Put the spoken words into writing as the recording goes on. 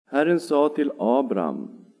Herren sa till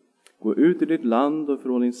Abraham: gå ut ur ditt land och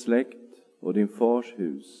från din släkt och din fars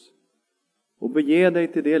hus och bege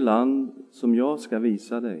dig till det land som jag ska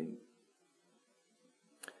visa dig.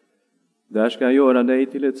 Där ska jag göra dig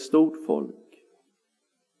till ett stort folk.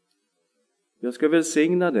 Jag ska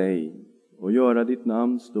välsigna dig och göra ditt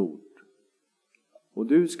namn stort, och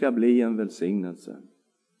du ska bli en välsignelse.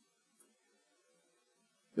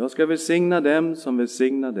 Jag ska välsigna dem som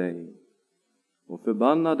välsignar dig och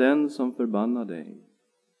förbanna den som förbannar dig.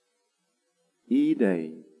 I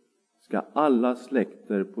dig ska alla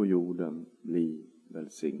släkter på jorden bli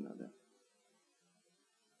välsignade.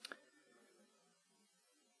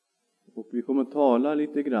 Och vi kommer att tala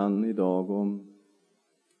lite grann idag om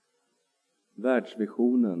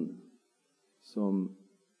världsvisionen som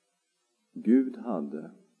Gud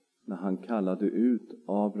hade när han kallade ut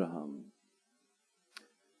Abraham.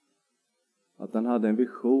 Att han hade en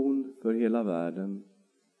vision för hela världen,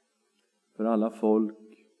 för alla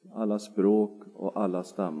folk, alla språk och alla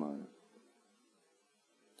stammar.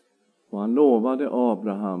 Och han lovade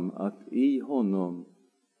Abraham att i honom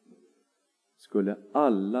skulle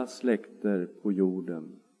alla släkter på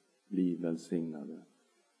jorden bli välsignade.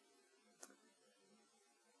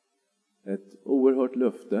 Ett oerhört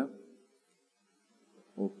löfte.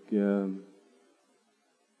 Och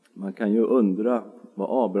man kan ju undra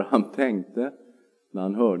vad Abraham tänkte när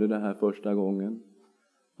han hörde det här första gången.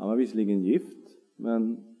 Han var visserligen gift,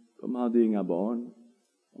 men de hade inga barn.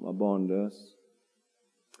 Han var barnlös.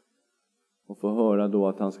 Och få höra då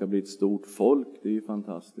att han ska bli ett stort folk, det är ju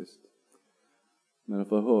fantastiskt. Men att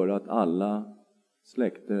få höra att alla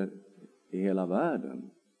släkter i hela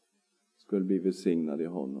världen skulle bli välsignade i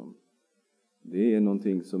honom, det är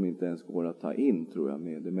någonting som inte ens går att ta in, tror jag,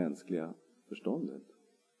 med det mänskliga förståndet.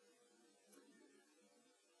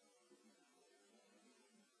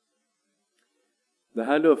 Det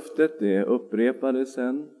här löftet, det upprepades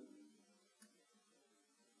sen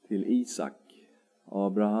till Isak.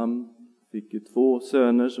 Abraham fick ju 2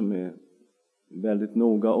 söner som är väldigt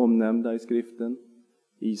noga omnämnda i skriften.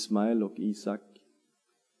 Ismael och Isak.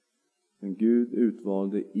 Men Gud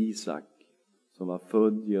utvalde Isak, som var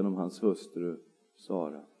född genom hans hustru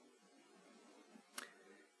Sara.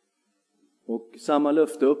 Och samma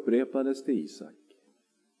löfte upprepades till Isak.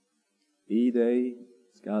 I dig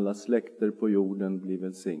ska alla släkter på jorden bli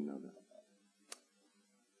välsignade.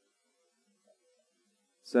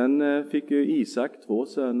 Sen fick ju Isak 2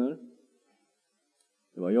 söner.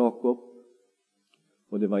 Det var Jakob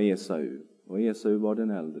och det var Esau. Och Esau var den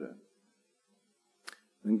äldre.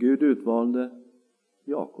 Men Gud utvalde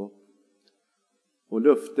Jakob. Och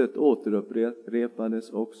löftet återupprepades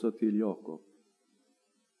också till Jakob.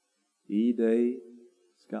 I dig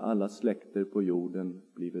ska alla släkter på jorden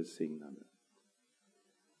bli välsignade.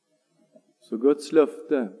 Så Guds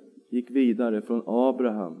löfte gick vidare från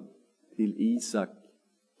Abraham till Isak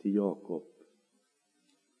till Jakob.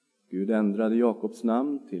 Gud ändrade Jakobs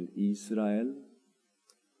namn till Israel.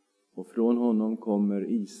 Och från honom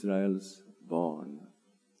kommer Israels barn,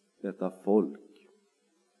 detta folk.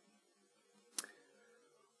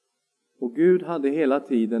 Och Gud hade hela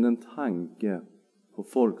tiden en tanke på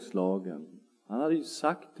folkslagen. Han hade ju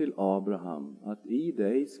sagt till Abraham att i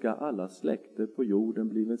dig ska alla släkter på jorden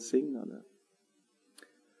bli välsignade.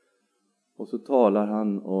 Och så talar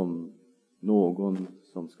han om någon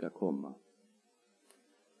som ska komma.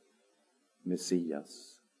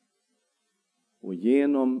 Messias. Och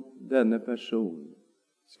genom denne person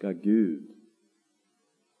ska Gud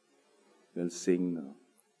välsigna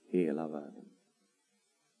hela världen.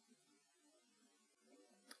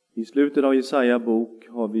 I slutet av Jesaja bok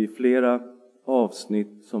har vi flera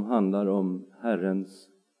avsnitt som handlar om Herrens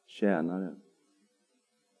tjänare.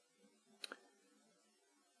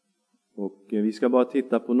 Och vi ska bara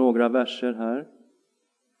titta på några verser här.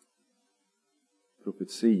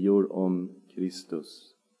 Profetior om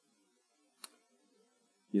Kristus.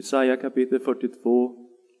 Jesaja kapitel 42.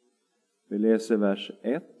 Vi läser vers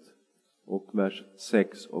 1 och vers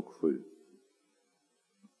 6 och 7.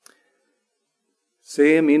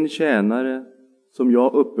 Se min tjänare som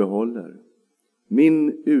jag uppehåller,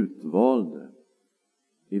 min utvalde,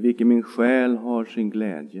 i vilken min själ har sin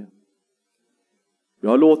glädje. Jag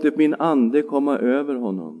har låtit min ande komma över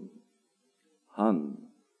honom. Han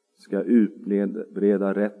ska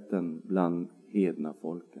utbreda rätten bland hedna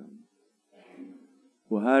folken.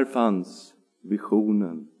 Och här fanns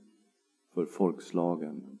visionen för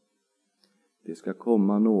folkslagen. Det ska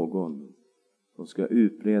komma någon som ska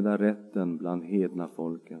utbreda rätten bland hedna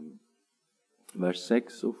folken. Vers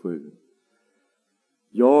 6 och 7.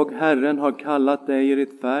 Jag, Herren, har kallat dig i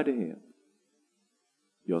rättfärdighet.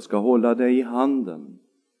 Jag ska hålla dig i handen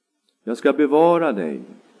Jag ska bevara dig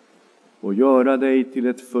och göra dig till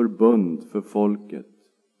ett förbund för folket,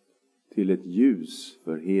 till ett ljus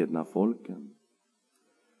för hedna folken.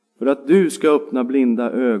 För att du ska öppna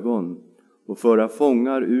blinda ögon och föra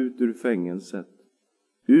fångar ut ur fängelset,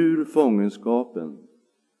 ur fångenskapen,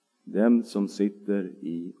 dem som sitter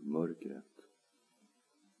i mörkret.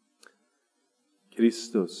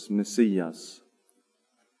 Kristus, Messias,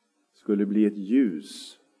 skulle bli ett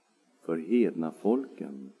ljus för hedna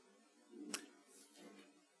folken.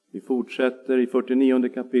 Vi fortsätter i 49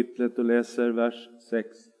 kapitlet och läser vers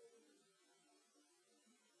 6.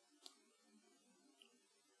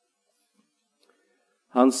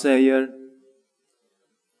 Han säger: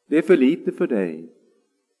 det är för lite för dig,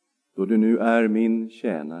 då du nu är min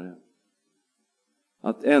tjänare,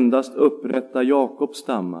 att endast upprätta Jakobs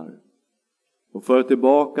stammar och föra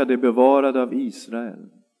tillbaka det bevarade av Israel.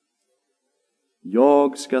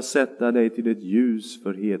 Jag ska sätta dig till ett ljus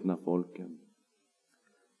för hedna folken,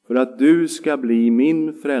 för att du ska bli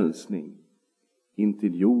min frälsning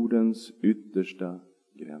intill jordens yttersta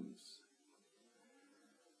gräns.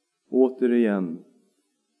 Återigen,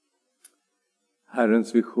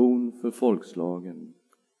 Herrens vision för folkslagen.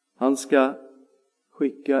 Han ska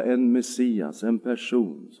skicka en Messias, en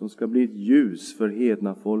person som ska bli ett ljus för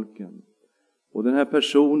hedna folken. Och den här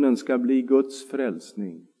personen ska bli Guds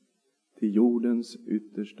frälsning till jordens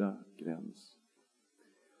yttersta gräns.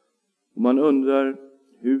 Och man undrar,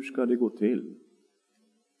 hur ska det gå till?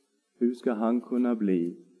 Hur ska han kunna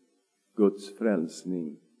bli Guds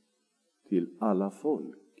frälsning till alla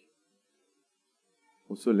folk?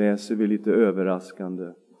 Och så läser vi lite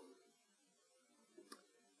överraskande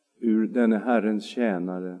hur denne Herrens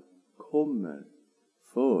tjänare kommer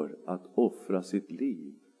för att offra sitt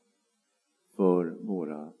liv för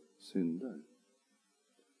våra synder.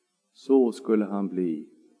 Så skulle han bli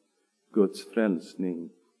Guds frälsning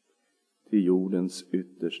till jordens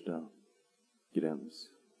yttersta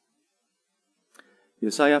gräns.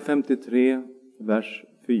 Jesaja 53, vers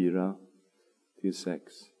 4-6.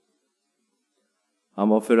 Han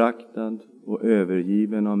var föraktad och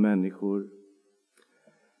övergiven av människor,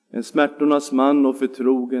 en smärtornas man och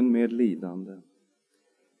förtrogen med lidande,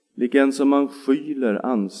 lik en som man skyler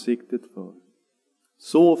ansiktet för,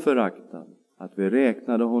 så föraktad att vi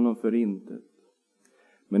räknade honom för intet.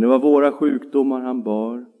 Men det var våra sjukdomar han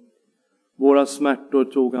bar, våra smärtor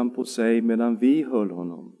tog han på sig, medan vi höll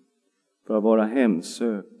honom för att vara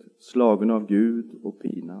hemsökt, slagen av Gud och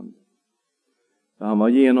pinad. Han var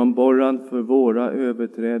genomborrad för våra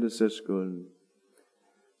överträdelsers skull,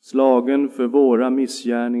 slagen för våra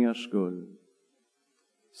missgärningars skull.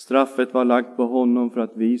 Straffet var lagt på honom för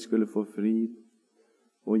att vi skulle få frid,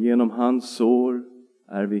 och genom hans sår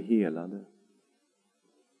är vi helade.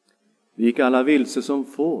 Vi gick alla vilse som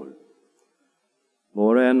får,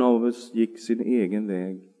 var och en av oss gick sin egen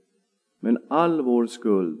väg, men all vår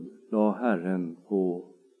skuld la Herren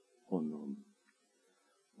på honom.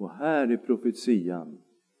 Och här är profetian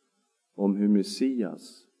om hur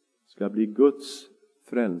Messias ska bli Guds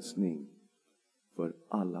frälsning för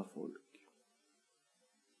alla folk.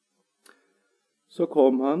 Så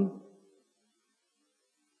kom han,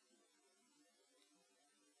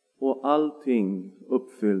 och allting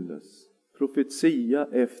uppfylldes. Profetia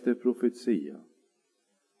efter profetia.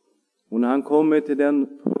 Och när han kommer till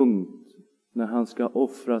den punkt när han ska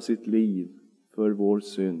offra sitt liv för vår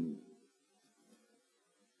synd,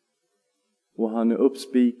 och han är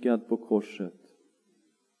uppspikad på korset,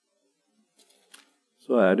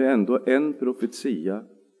 så är det ändå en profetia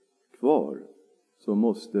kvar som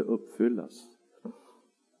måste uppfyllas.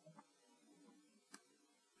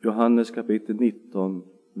 Johannes kapitel 19,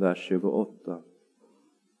 vers 28.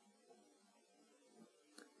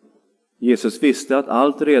 Jesus visste att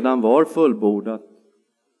allt redan var fullbordat,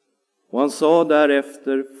 och han sa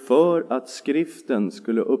därefter, för att skriften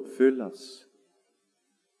skulle uppfyllas: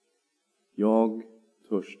 jag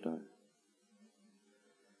törstar.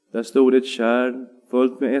 Där stod ett kärl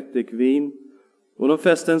fullt med ättikvin, och de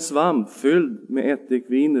fäste en svamp fylld med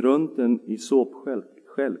ättikvin runt den i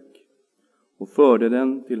såpskälk och förde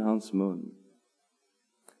den till hans mun.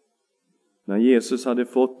 När Jesus hade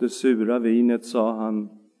fått det sura vinet sa han: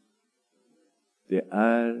 det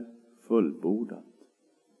är fullbordat.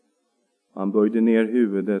 Han böjde ner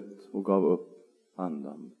huvudet och gav upp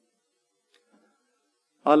andan.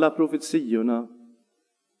 Alla profetiorna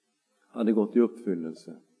hade gått i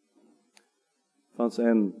uppfyllelse. Det fanns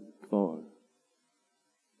en kvar.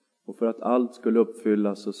 Och för att allt skulle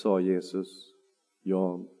uppfyllas så sa Jesus: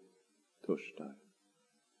 jag törstar.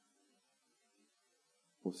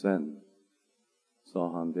 Och sen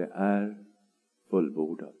sa han: det är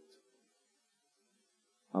fullbordat.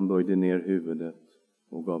 Han böjde ner huvudet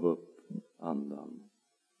och gav upp andan.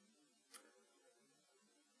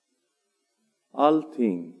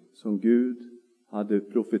 Allting som Gud hade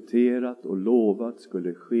profeterat och lovat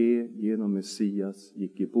skulle ske genom Messias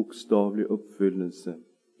gick i bokstavlig uppfyllelse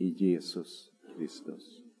i Jesus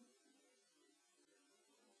Kristus.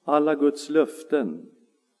 Alla Guds löften,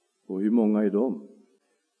 och hur många är de,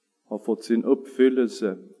 har fått sin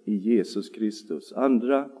uppfyllelse i Jesus Kristus.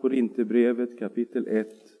 Andra Korinthierbrevet kapitel 1,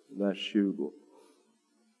 vers 20.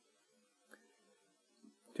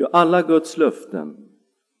 Ty alla Guds löften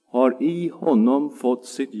har i honom fått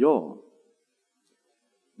sitt ja.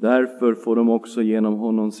 Därför får de också genom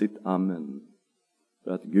honom sitt amen,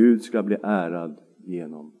 för att Gud ska bli ärad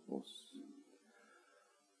genom oss.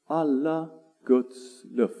 Alla Guds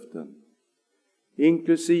löften,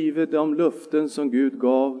 inklusive de löften som Gud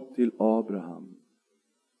gav till Abraham.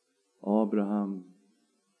 Abraham,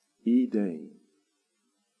 i dig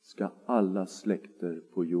ska alla släkter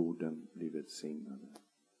på jorden bli välsignade.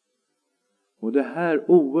 Och det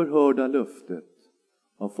här oerhörda löftet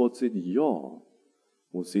har fått sitt ja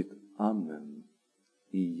och sitt amen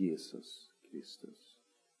i Jesus Kristus.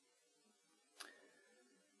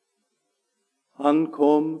 Han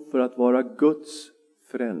kom för att vara Guds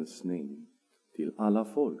frälsning till alla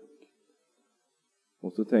folk.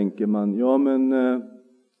 Och så tänker man, ja men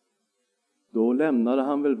då lämnade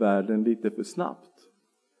han väl världen lite för snabbt.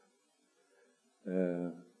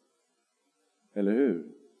 Eller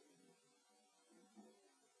hur?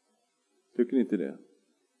 Tycker ni inte det?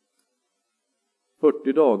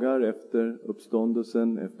 40 dagar efter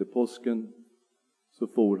uppståndelsen, efter påsken, så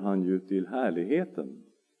for han ju till härligheten.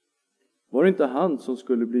 Var det inte han som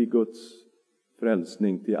skulle bli Guds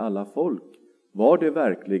frälsning till alla folk? Var det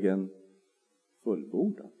verkligen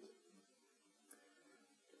fullbordat?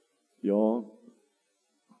 Ja,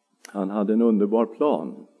 han hade en underbar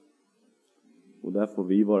plan. Och där får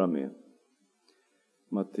vi vara med.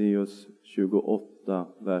 Matteus 28,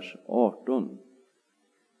 vers 18.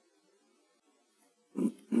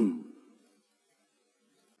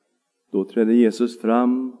 Då trädde Jesus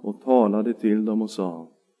fram och talade till dem och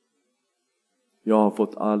sa: Jag har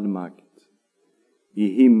fått all makt i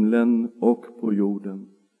himlen och på jorden.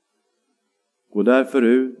 Gå därför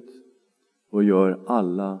ut och gör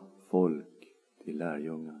alla folk till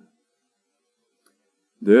lärjungar.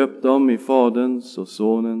 Döp dem i Faderns och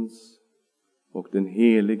Sonens och den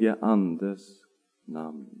helige Andes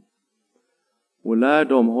namn. Och lär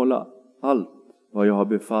dem hålla allt vad jag har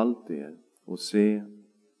befallt er, och se,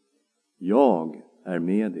 jag är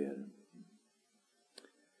med er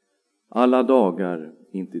alla dagar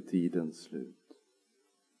intill tidens slut.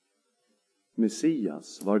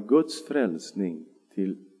 Messias var Guds frälsning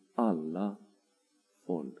till alla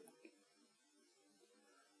folk.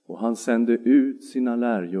 Och han sände ut sina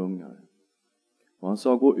lärjungar. Och han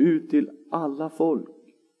sa: gå ut till alla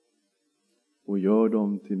folk och gör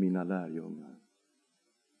dem till mina lärjungar.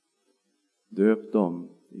 Döp dem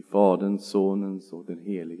i Faderns, Sonens och den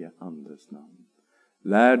helige Andes namn.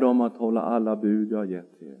 Lär dem att hålla alla bud jag har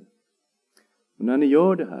gett er. Och när ni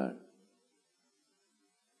gör det här,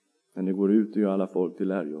 när ni går ut och gör alla folk till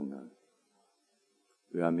lärjungar,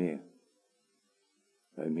 då är jag med.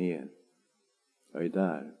 Jag är med er. Jag är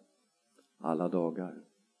där alla dagar,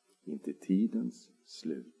 inte tidens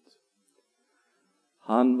slut.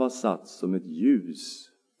 Han var satt som ett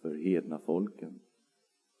ljus för hedna folken.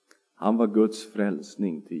 Han var Guds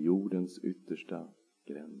frälsning till jordens yttersta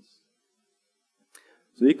gräns.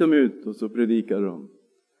 Så gick de ut och så predikade de.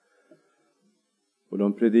 Och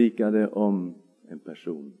de predikade om en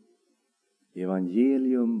person.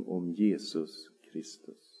 Evangelium om Jesus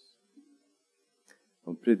Kristus.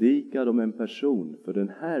 De predikade om en person, för den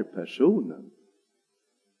här personen,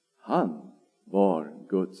 han var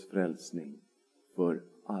Guds frälsning för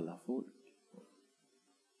alla folk.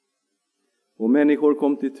 Och människor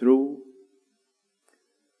kom till tro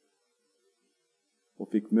och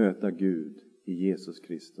fick möta Gud i Jesus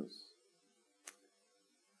Kristus.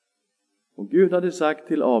 Och Gud hade sagt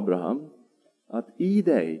till Abraham att i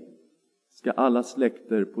dig ska alla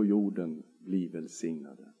släkter på jorden bli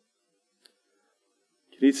välsignade.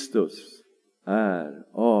 Kristus är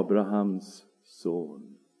Abrahams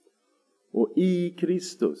son. Och i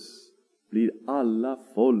Kristus blir alla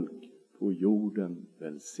folk på jorden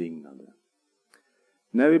välsignade.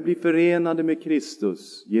 När vi blir förenade med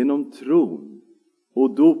Kristus genom tron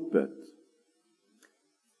och dopet,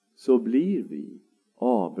 så blir vi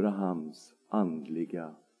Abrahams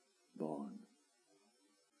andliga barn.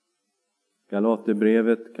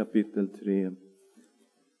 Galaterbrevet kapitel 3.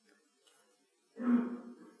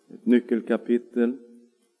 Ett nyckelkapitel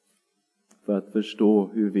för att förstå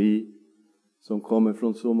hur vi som kommer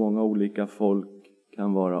från så många olika folk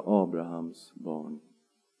kan vara Abrahams barn.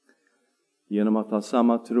 Genom att ha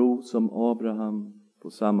samma tro som Abraham på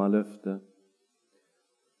samma löfte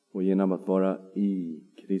och genom att vara i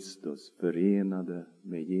Kristus, förenade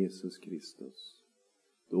med Jesus Kristus,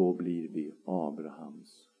 då blir vi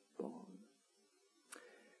Abrahams barn.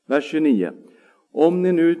 Vers 29. Om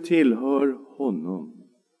ni nu tillhör honom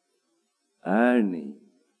är ni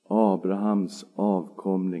Abrahams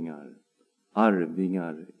avkomlingar,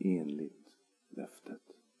 arvingar enligt löftet.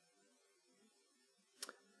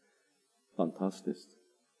 Fantastiskt.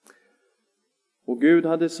 Och Gud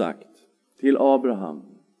hade sagt till Abraham: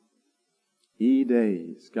 i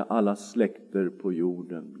dig ska alla släkter på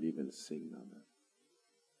jorden bli välsignade.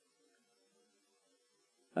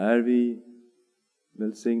 Är vi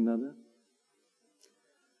välsignade?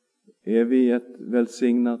 Är vi ett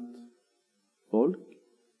välsignat folk?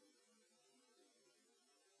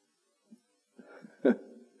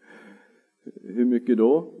 Hur mycket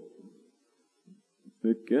då?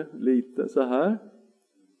 Mycket? Lite? Så här?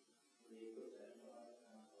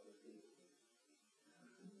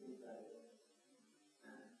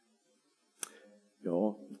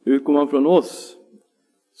 Ja, utgår man från oss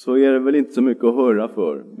så är det väl inte så mycket att höra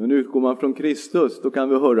för. Men utgår man från Kristus, då kan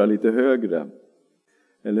vi höra lite högre.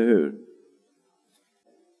 Eller hur?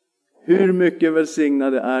 Hur mycket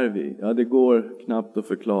välsignade är vi? Ja, det går knappt att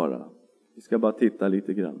förklara. Vi ska bara titta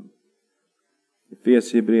lite grann.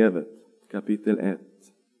 Efesierbrevet kapitel 1,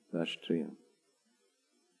 vers 3.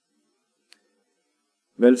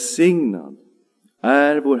 Välsignad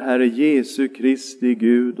är vår Herre Jesu Kristi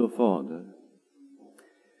Gud och Fader,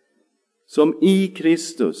 som i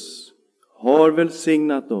Kristus har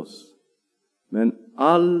välsignat oss, men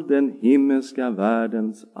all den himmelska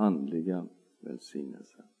världens andliga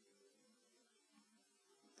välsignelse.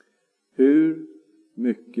 Hur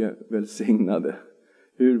mycket välsignade?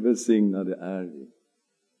 Hur välsignade är vi?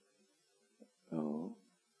 Ja.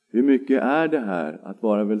 Hur mycket är det här att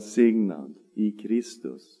vara välsignad i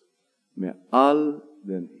Kristus med all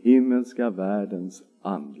den himmelska världens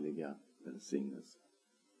andliga välsignelse?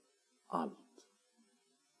 Allt.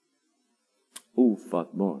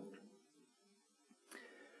 Ofattbart.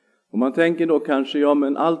 Och man tänker då kanske, ja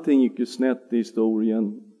men allting gick ju snett i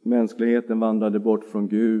historien. Mänskligheten vandrade bort från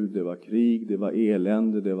Gud. Det var krig, det var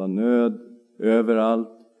elände, det var nöd överallt.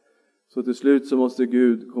 Så till slut så måste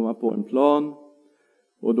Gud komma på en plan.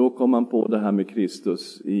 Och då kom man på det här med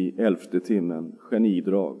Kristus i 11:e timmen.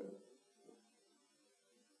 Genidrag.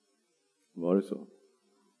 Var det så?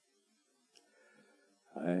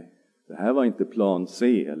 Nej, det här var inte plan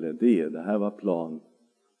C eller D. Det här var plan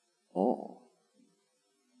A.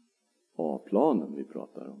 A-planen vi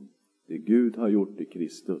pratar om. Det Gud har gjort i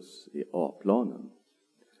Kristus i A-planen.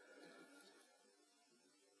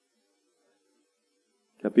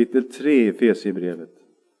 Kapitel 3 i Efesierbrevet.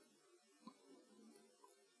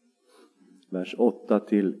 Vers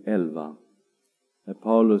 8-11. När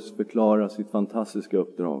Paulus förklarar sitt fantastiska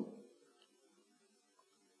uppdrag.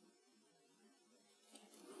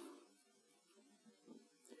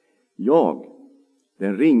 Jag,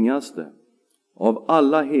 den ringaste av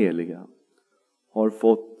alla heliga, har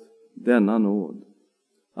fått denna nåd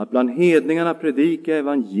att bland hedningarna predika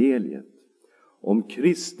evangeliet om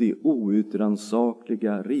Kristi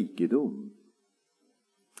outrannsakliga rikedom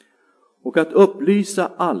och att upplysa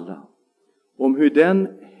alla om hur den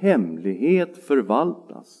hemlighet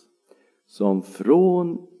förvaltas som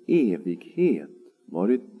från evighet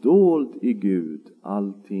varit dold i Gud,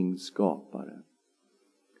 allting skapare.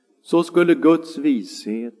 Så skulle Guds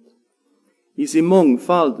vishet i sin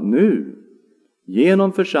mångfald nu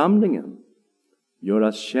genom församlingen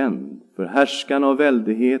göras känd för härskarna och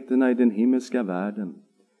väldigheterna i den himmelska världen.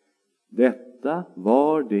 Detta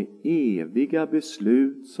var det eviga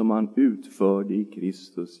beslut som han utförde i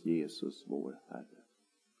Kristus Jesus vår Herre.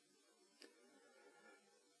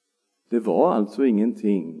 Det var alltså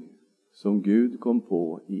ingenting som Gud kom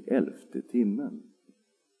på i 11:e timmen.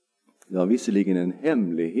 Det var visserligen en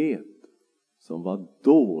hemlighet som var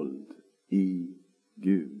dold i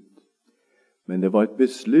Gud. Men det var ett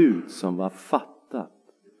beslut som var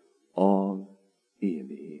fattat av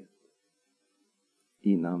evighet.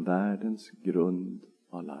 Innan världens grund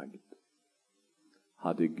var lagd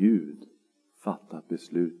hade Gud fattat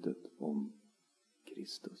beslutet om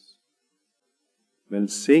Kristus.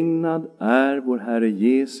 Välsignad är vår Herre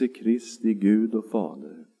Jesu Kristi Gud och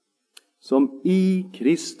Fader, som i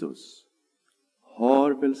Kristus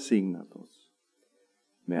har välsignat oss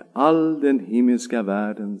med all den himmelska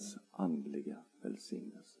världens andliga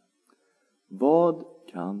välsignelse. Vad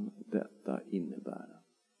kan detta innebära?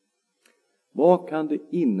 Vad kan det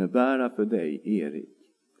innebära för dig, Erik,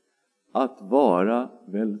 att vara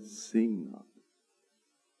välsignad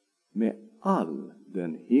med all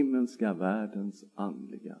den himmelska världens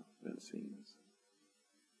andliga välsignelse?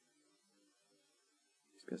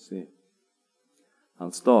 Vi ska se.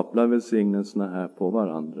 Han staplar välsignelserna här på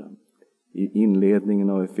varandra i inledningen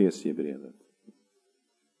av Efesiebrevet.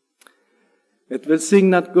 Ett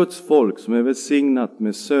välsignat Guds folk som är välsignat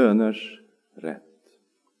med söners rätt.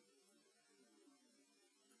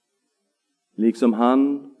 Liksom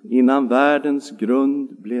han innan världens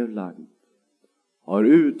grund blev lagd har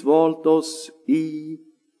utvalt oss i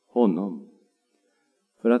honom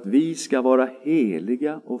för att vi ska vara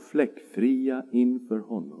heliga och fläckfria inför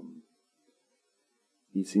honom.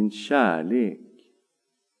 I sin kärlek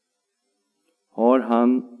har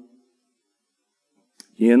han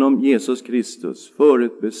genom Jesus Kristus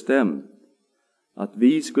förutbestämt att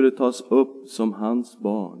vi skulle tas upp som hans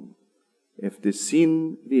barn efter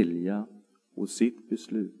sin vilja och sitt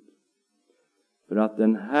beslut. För att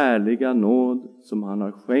den härliga nåd som han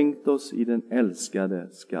har skänkt oss i den älskade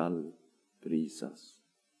skall prisas.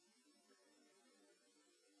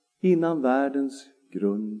 Innan världens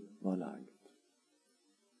grund var lagd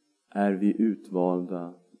är vi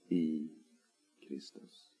utvalda i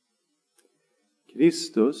Kristus.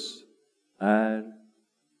 Kristus är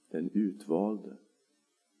den utvalde.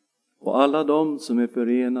 Och alla de som är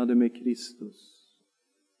förenade med Kristus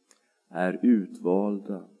är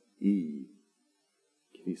utvalda i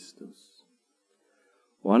Kristus.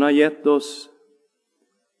 Och han har gett oss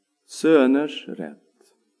söners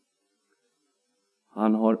rätt.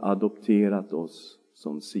 Han har adopterat oss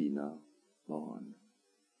som sina barn.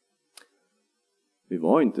 Vi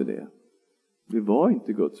var inte det. Vi var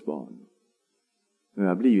inte Guds barn. Men vi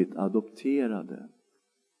har blivit adopterade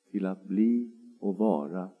till att bli och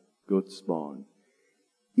vara Guds barn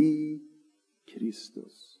i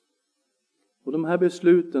Kristus. Och de här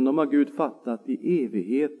besluten, de har Gud fattat i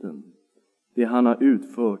evigheten. Det han har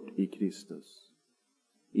utfört i Kristus.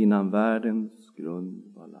 Innan världens grund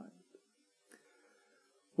var lagd.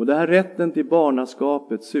 Och det här rätten till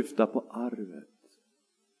barnaskapet syftar på arvet.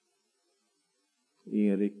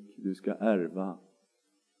 Erik, du ska ärva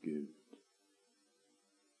Gud.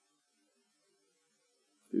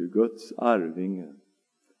 Du är Guds arvinge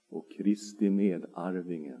och Kristi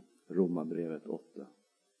medarvinge. Romarbrevet 8.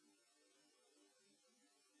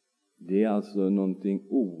 Det är alltså någonting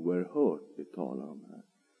oerhört vi talar om här.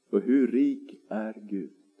 För hur rik är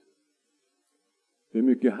Gud? Hur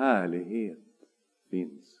mycket härlighet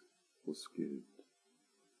finns hos Gud?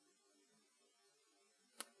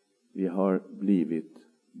 Vi har blivit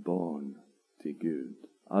barn till Gud.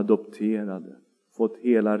 Adopterade. Fått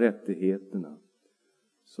hela rättigheterna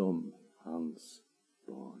som hans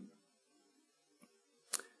barn.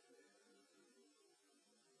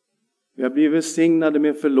 Vi har blivit välsignade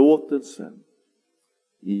med förlåtelse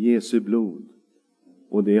i Jesu blod.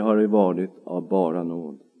 Och det har det varit av bara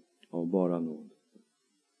nåd. Av bara nåd.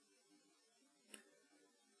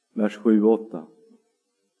 Vers 7-8.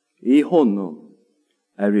 I honom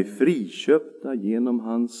är vi friköpta genom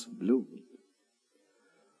hans blod.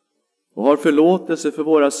 Och har förlåtelse för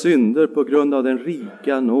våra synder på grund av den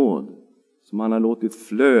rika nåd som han har låtit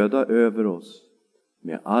flöda över oss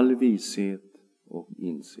med all vishet och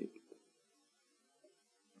insikt.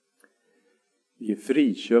 Vi är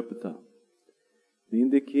friköpta. Det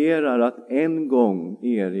indikerar att en gång,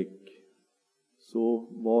 Erik, så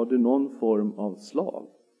var det någon form av slav.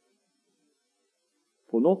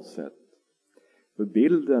 På något sätt. För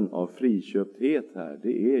bilden av friköpthet här,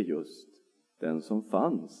 det är just den som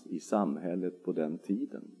fanns i samhället på den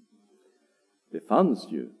tiden. Det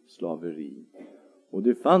fanns ju slaveri. Och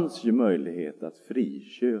det fanns ju möjlighet att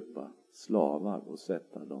friköpa slavar och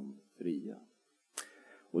sätta dem fria.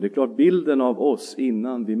 Och det är klart, bilden av oss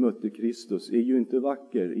innan vi mötte Kristus är ju inte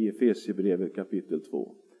vacker i Efesiebrevet kapitel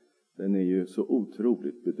 2. Den är ju så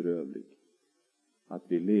otroligt bedrövlig. Att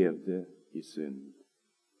vi levde i synd.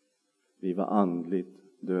 Vi var andligt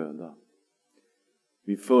döda.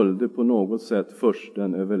 Vi följde på något sätt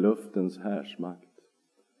försten över luftens härsmakt.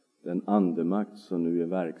 Den andemakt som nu är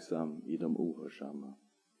verksam i de ohörsamma.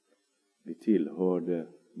 Vi tillhörde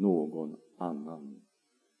någon annan.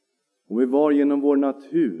 Och vi var genom vår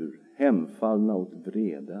natur hemfallna åt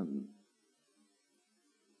vreden.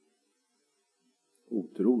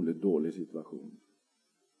 Otroligt dålig situation.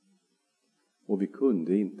 Och vi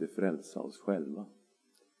kunde inte frälsa oss själva.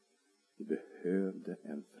 Vi behövde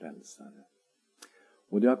en frälsare.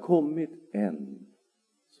 Och det har kommit en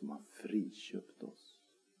som har friköpt oss.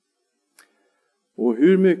 Och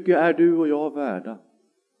hur mycket är du och jag värda?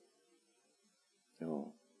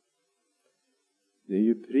 Ja, Det är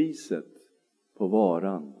ju priset på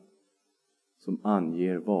varan som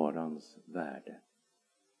anger varans värde.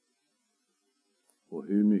 Och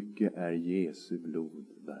hur mycket är Jesu blod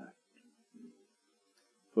värt?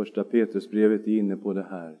 Första Petrusbrevet är inne på det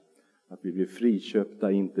här. Att vi blir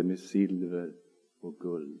friköpta inte med silver och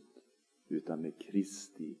guld, utan med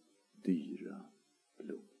Kristi dyra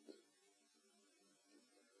blod.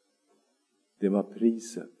 Det var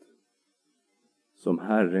priset som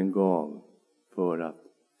Herren gav för att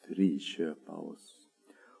friköpa oss.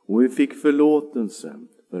 Och vi fick förlåtelse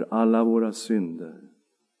för alla våra synder.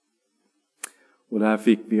 Och det här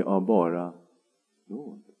fick vi av bara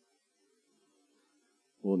nåd.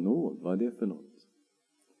 Och nåd, vad är det för något?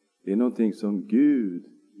 Det är någonting som Gud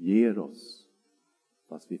ger oss,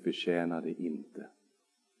 fast vi förtjänade inte.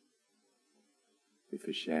 Vi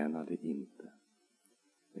förtjänade inte.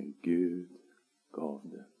 Men Gud gav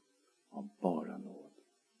det av bara nåd.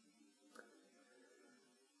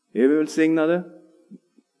 Är vi välsignade?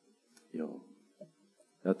 Ja.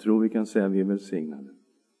 Jag tror vi kan säga att vi är välsignade.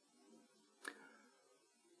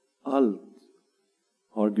 Allt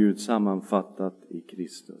har Gud sammanfattat i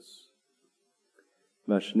Kristus.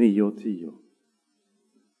 Vers 9 och 10.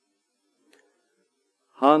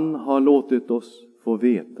 Han har låtit oss få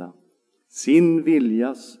veta sin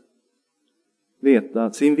viljas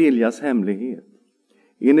hemlighet.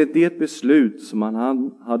 Enligt det beslut som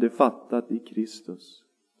han hade fattat i Kristus.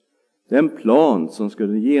 Den plan som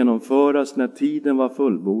skulle genomföras när tiden var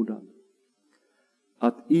fullbordad.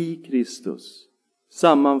 Att i Kristus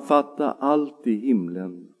sammanfatta allt i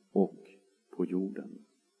himlen och på jorden.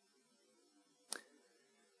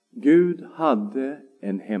 Gud hade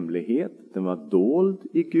en hemlighet. Den var dold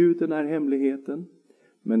i Gud, den här hemligheten.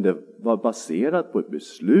 Men det var baserat på ett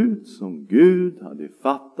beslut som Gud hade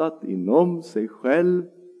fattat inom sig själv.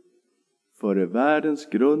 Före världens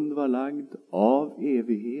grund var lagd av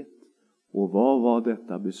evighet. Och vad var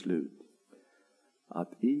detta beslut?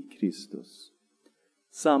 Att i Kristus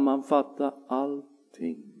sammanfatta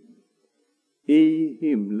allting i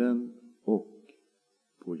himlen och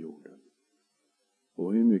på jorden.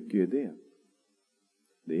 Och hur mycket är det?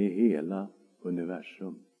 Det är hela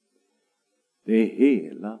universum. Det är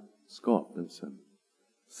hela skapelsen.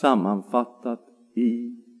 Sammanfattat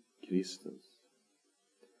i Kristus.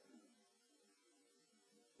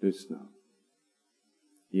 Lyssna.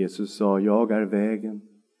 Jesus sa, jag är vägen,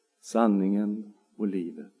 sanningen och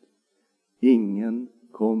livet. Ingen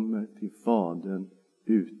kommer till Fadern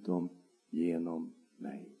utom genom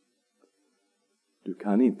mig. Du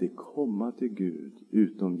kan inte komma till Gud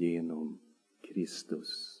utom genom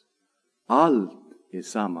Kristus. Allt är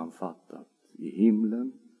sammanfattat i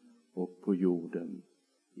himlen och på jorden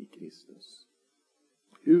i Kristus.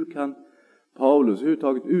 Hur kan Paulus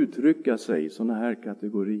överhuvudtaget uttrycka sig i sådana här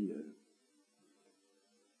kategorier?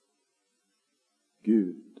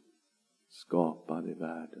 Gud skapade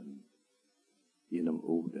världen genom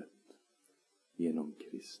ordet, genom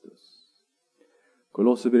Kristus.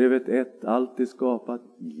 Kolosserbrevet 1, allt är skapat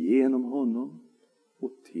genom honom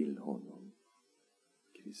och till honom.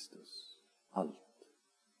 Kristus, allt.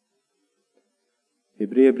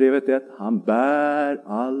 Hebreerbrevet 1, han bär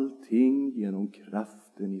allting genom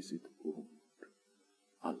kraften i sitt ord.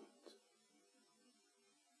 Allt.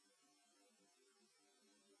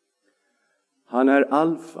 Han är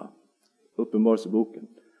alfa, Uppenbarelseboken.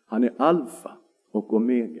 Han är alfa och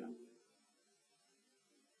omega.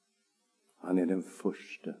 Han är den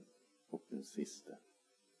första och den sista.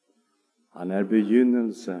 Han är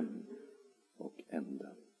begynnelsen och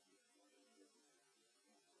änden.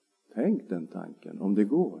 Tänk den tanken, om det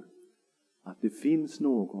går. Att det finns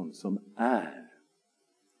någon som är.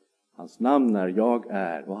 Hans namn är jag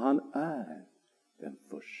är. Och han är den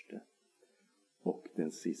första och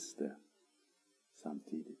den sista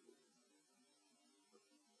samtidigt.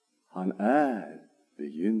 Han är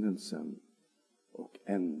begynnelsen och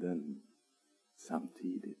änden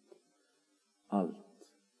samtidigt.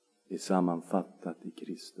 Allt är sammanfattat i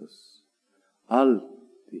Kristus. Allt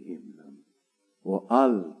i himlen och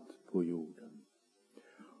allt på jorden.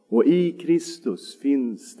 Och i Kristus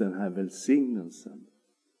finns den här välsignelsen.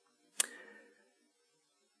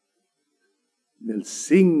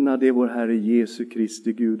 Välsignad är vår Herre Jesu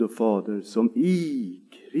Kristi Gud och Fader, som i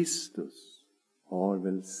Kristus har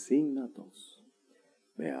välsignat oss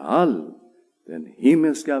med all den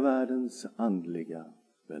himmelska världens andliga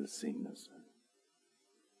välsignelse.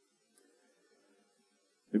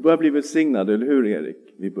 Vi börjar bli välsignade, eller hur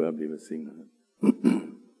Erik? Vi börjar bli välsignade.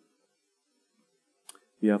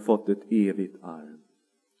 Vi har fått ett evigt arv.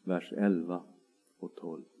 Vers 11 och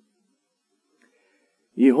 12.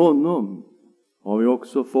 I honom har vi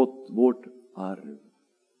också fått vårt arv.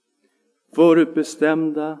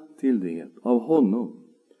 Förutbestämda till det av honom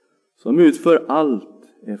som utför allt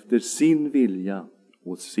efter sin vilja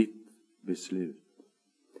och sitt beslut.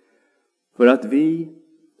 För att vi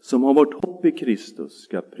som har vårt hopp i Kristus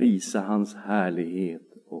ska prisa hans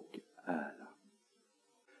härlighet och ära.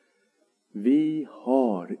 Vi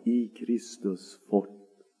har i Kristus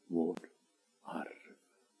fått vårt arv.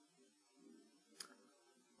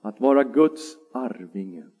 Att vara Guds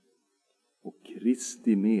arvinge och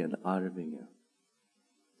Kristi medarvinge.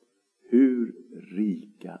 Hur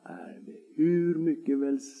rika är vi? Hur mycket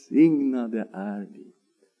välsignade är vi?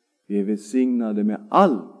 Vi är välsignade med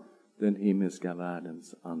all den himmelska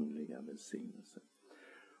världens andliga välsignelse.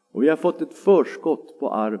 Och vi har fått ett förskott på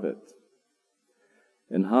arvet.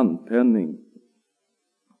 En handpenning.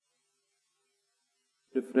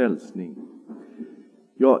 För frälsning.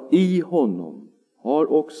 Ja, i honom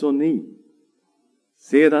har också ni,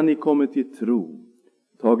 sedan ni kommit till tro,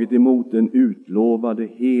 tagit emot den utlovade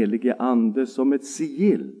helige ande som ett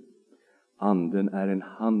sigill. Anden är en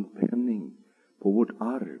handpenning på vårt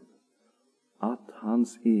arv, att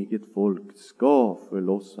hans eget folk ska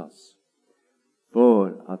förlossas,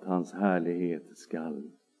 för att hans härlighet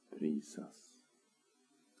skall prisas.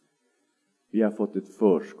 Vi har fått ett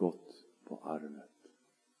förskott på arvet.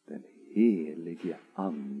 Den helige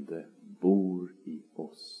ande bor i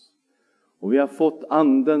oss. Och vi har fått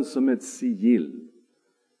anden som ett sigill.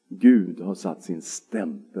 Gud har satt sin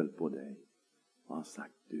stämpel på dig. Och har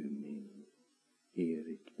sagt, du är min.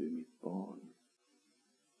 Erik, du är mitt barn.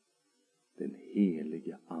 Den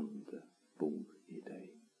helige ande bor i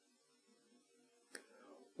dig.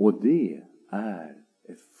 Och det är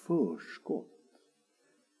ett förskott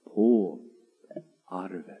på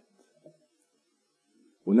arvet.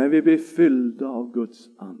 Och när vi blir fyllda av Guds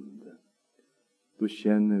ande, då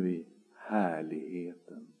känner vi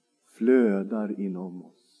härligheten flödar inom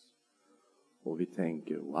oss. Och vi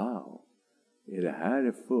tänker, wow, är det här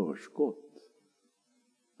ett förskott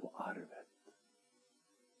på arvet?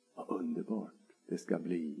 Vad underbart det ska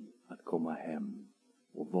bli att komma hem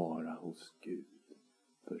och vara hos Gud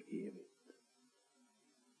för evigt.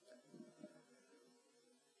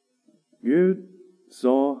 Gud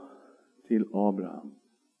sa till Abraham,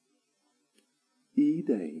 i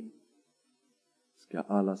dig ska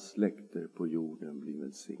alla släkter på jorden bli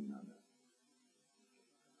välsignade.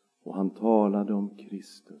 Och han talade om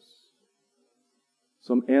Kristus,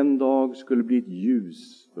 som en dag skulle bli ett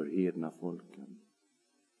ljus för hedna folken.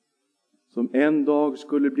 Som en dag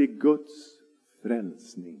skulle bli Guds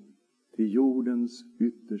frälsning till jordens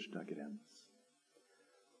yttersta gräns.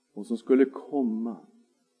 Och som skulle komma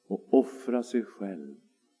och offra sig själv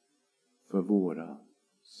för våra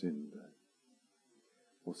synder.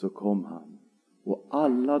 Och så kom han. Och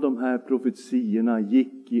alla de här profetiorna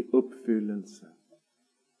gick i uppfyllelse.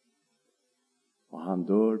 Och han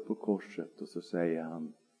dör på korset och så säger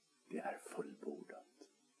han, det är fullbordat.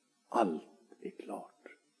 Allt är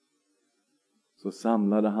klart. Så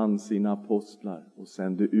samlade han sina apostlar och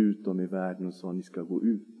sände ut dem i världen och sa, ni ska gå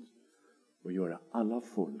ut och göra alla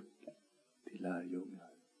folk till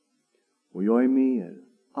lärjungar. Och jag är med er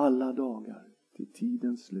alla dagar till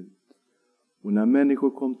tidens slut. Och när människor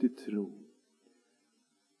kom till tro,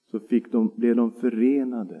 så blev de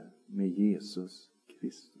förenade med Jesus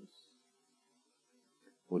Kristus.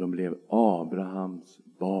 Och de blev Abrahams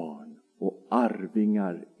barn och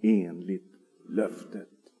arvingar enligt löftet.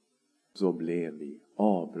 Så blev vi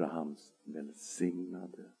Abrahams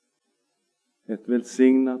välsignade. Ett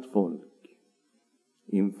välsignat folk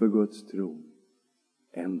inför Guds tron.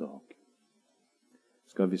 En dag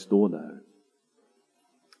ska vi stå där.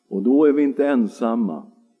 Och då är vi inte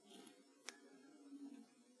ensamma.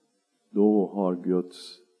 Då har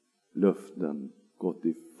Guds löften gått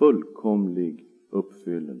i fullkomlig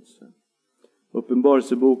uppfyllelse.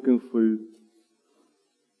 Uppenbarelseboken 7,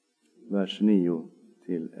 vers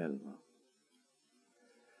 9-11.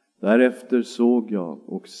 Därefter såg jag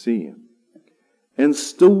och se en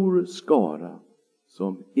stor skara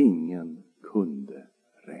som ingen kunde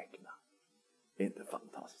räkna. Är inte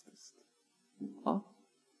fantastiskt? Ja.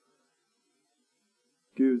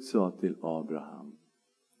 Gud sa till Abraham,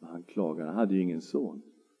 när han klagade, han hade ju ingen son.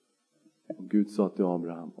 Och Gud sa till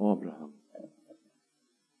Abraham, Abraham,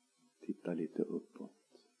 titta lite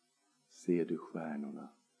uppåt. Ser du stjärnorna?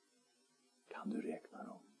 Kan du räkna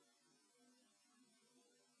dem?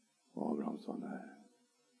 Och Abraham sa, nej,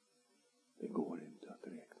 det går inte att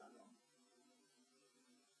räkna dem.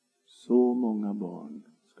 Så många barn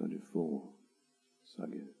ska du få, sa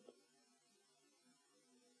Gud.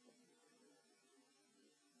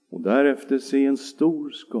 Och därefter se en stor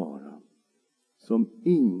skara som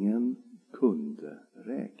ingen kunde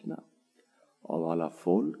räkna. Av alla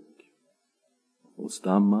folk och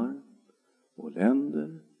stammar och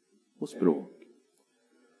länder och språk.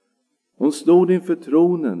 De stod inför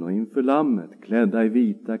tronen och inför lammet, klädda i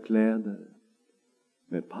vita kläder,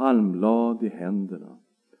 med palmblad i händerna.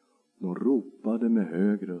 De ropade med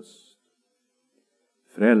hög röst: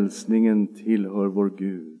 frälsningen tillhör vår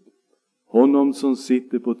Gud, honom som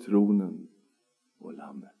sitter på tronen och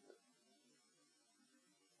lammet.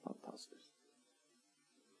 Fantastiskt.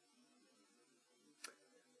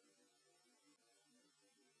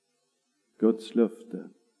 Guds löfte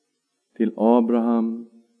till Abraham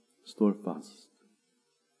står fast.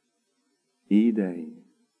 I dig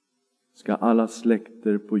ska alla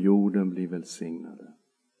släkter på jorden bli välsignade.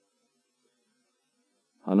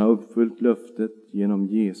 Han har uppfyllt löftet genom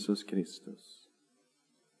Jesus Kristus.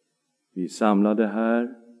 Vi samlade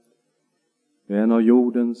här vid en av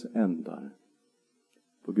jordens ändar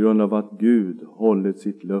på grund av att Gud hållit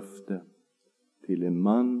sitt löfte till en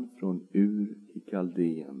man från Ur i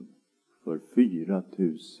Kaldeen för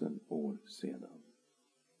 4000 år sedan.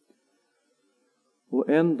 Och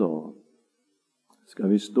en dag ska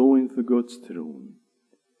vi stå inför Guds tron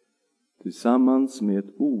tillsammans med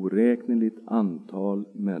ett oräkneligt antal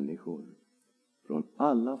människor från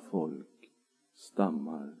alla folk,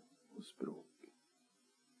 stammar och språk.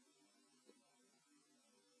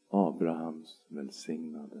 Abrahams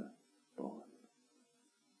välsignade barn.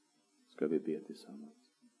 Ska vi be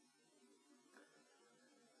tillsammans.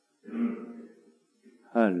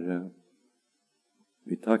 Herre,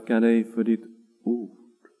 vi tackar dig för ditt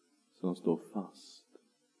ord som står fast.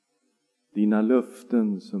 Dina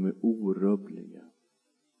löften som är orubbliga.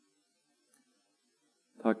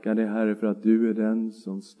 Tackar dig, Herre, för att du är den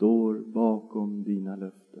som står bakom dina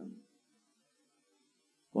löften.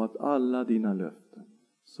 Och att alla dina löften,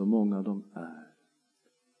 så många de är,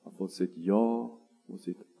 har fått sitt ja och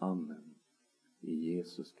sitt amen i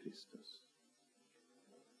Jesus Kristus.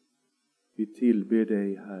 Vi tillber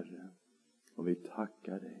dig, Herre, och vi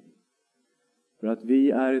tackar dig för att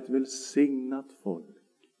vi är ett välsignat folk.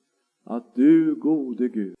 Att du, gode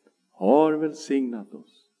Gud, har välsignat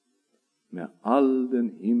oss med all den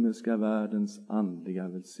himmelska världens andliga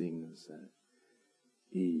välsignelser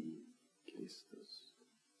i Kristus.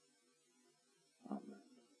 Amen.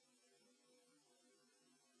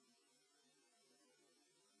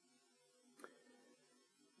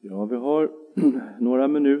 Ja, vi har några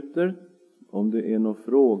minuter om det är några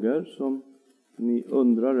frågor som ni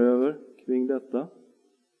undrar över kring detta.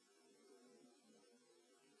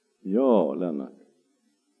 Ja, Lennart.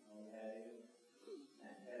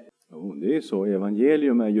 Jo, det är så.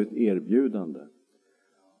 Evangelium är ju ett erbjudande.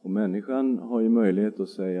 Och människan har ju möjlighet att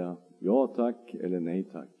säga ja tack eller nej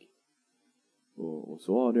tack. Och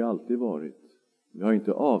så har det alltid varit. Vi har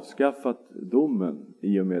inte avskaffat domen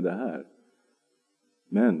i och med det här.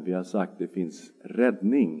 Men vi har sagt att det finns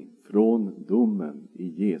räddning från domen i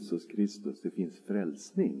Jesus Kristus. Det finns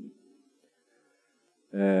frälsning.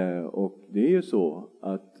 Och det är ju så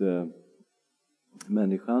att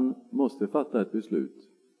människan måste fatta ett beslut.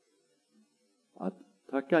 Att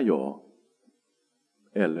tacka ja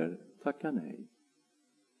eller tacka nej.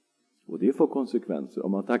 Och det får konsekvenser.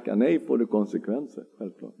 Om man tackar nej får det konsekvenser,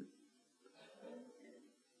 självklart.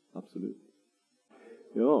 Absolut.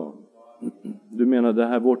 Ja, du menar det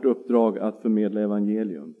här vårt uppdrag att förmedla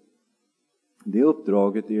evangelium. Det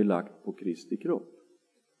uppdraget är ju lagt på Kristi kropp.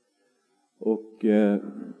 Och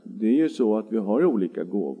det är ju så att vi har olika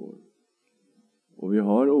gåvor. Och vi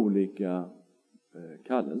har olika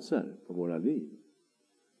kallelser på våra liv.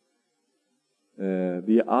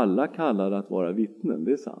 Vi är alla kallade att vara vittnen,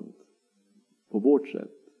 det är sant. På vårt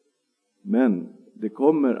sätt. Men det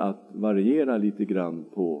kommer att variera lite grann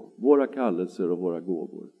på våra kallelser och våra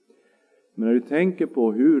gåvor. Men när du tänker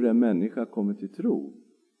på hur en människa kommer till tro.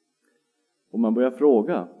 Om man börjar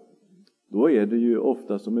fråga, då är det ju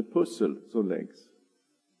ofta som ett pussel som läggs.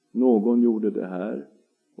 Någon gjorde det här.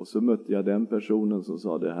 Och så mötte jag den personen som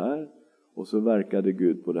sa det här. Och så verkade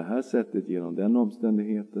Gud på det här sättet genom den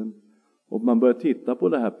omständigheten. Och om man börjar titta på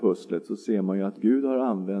det här pusslet så ser man ju att Gud har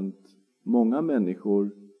använt många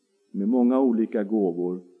människor med många olika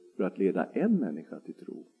gåvor för att leda en människa till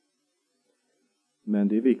tro. Men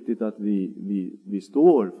det är viktigt att vi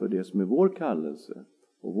står för det som är vår kallelse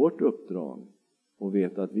och vårt uppdrag. Och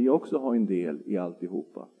vet att vi också har en del i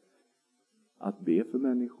alltihopa. Att be för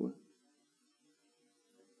människor.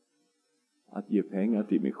 Att ge pengar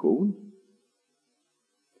till mission.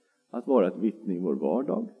 Att vara ett vittne i vår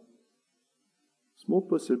vardag. Små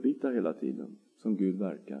pusselbitar hela tiden som Gud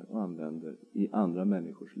verkar och använder i andra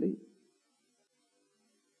människors liv.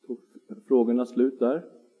 Tog frågorna slut där?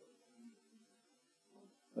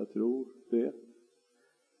 Jag tror det.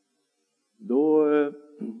 Då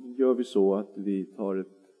gör vi så att vi tar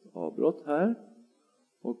ett avbrott här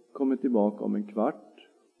och kommer tillbaka om en kvart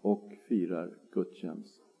och firar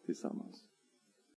gudstjänst tillsammans.